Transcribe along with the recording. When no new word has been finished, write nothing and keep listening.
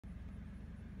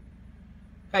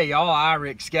Hey y'all,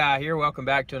 IrixGuy here. Welcome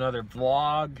back to another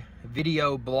vlog,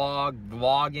 video blog,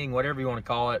 vlogging, whatever you want to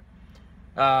call it.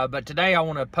 But today I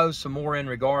want to post some more in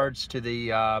regards to the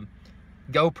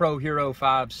GoPro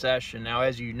HERO5 session. Now,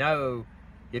 as you know,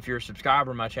 if you're a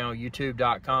subscriber to my channel,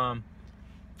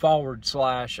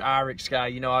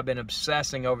 youtube.com/IrixGuy, you know I've been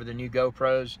obsessing over the new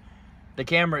GoPros. The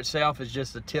camera itself is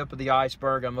just the tip of the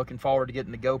iceberg. I'm looking forward to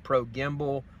getting the GoPro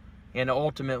gimbal and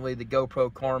ultimately the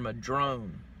GoPro Karma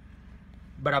drone.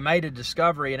 But I made a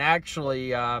discovery, and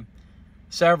actually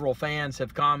several fans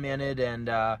have commented and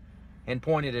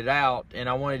pointed it out, and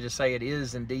I wanted to say it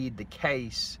is indeed the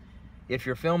case. If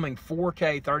you're filming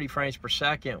 4K 30 frames per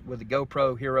second with the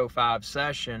GoPro HERO5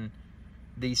 session,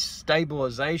 the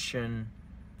stabilization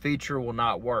feature will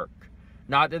not work.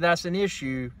 Not that that's an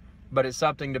issue, but it's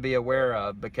something to be aware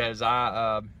of, because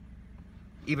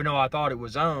even though I thought it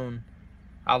was on,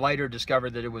 I later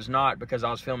discovered that it was not, because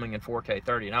I was filming in 4K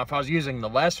 30. Now, if I was using the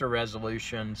lesser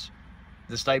resolutions,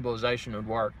 the stabilization would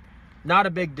work. Not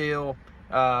a big deal.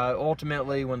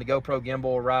 Ultimately, when the GoPro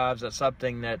gimbal arrives, that's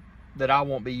something that I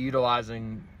won't be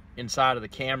utilizing inside of the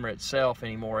camera itself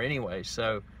anymore anyway.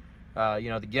 So, you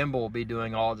know, the gimbal will be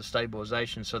doing all the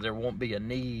stabilization, so there won't be a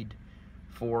need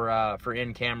for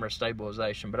in-camera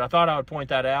stabilization. But I thought I would point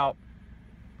that out.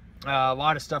 A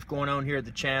lot of stuff going on here at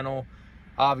the channel.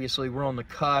 Obviously, we're on the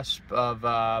cusp of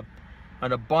an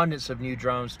abundance of new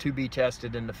drones to be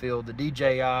tested in the field. The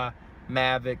DJI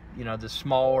Mavic, you know, the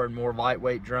smaller and more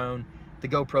lightweight drone. The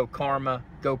GoPro Karma,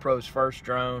 GoPro's first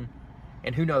drone.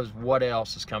 And who knows what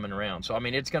else is coming around. So, I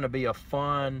mean, it's going to be a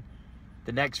fun,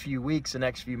 the next few weeks, the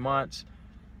next few months.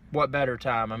 What better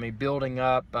time? I mean, building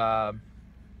up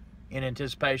in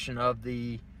anticipation of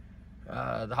the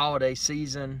holiday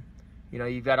season. You know,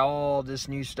 you've got all this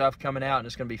new stuff coming out, and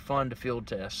it's going to be fun to field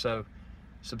test. So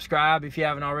subscribe if you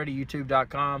haven't already,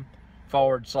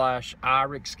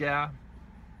 youtube.com/IrixGuy,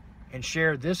 and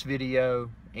share this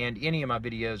video and any of my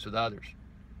videos with others.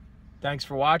 Thanks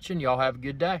for watching. Y'all have a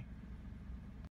good day.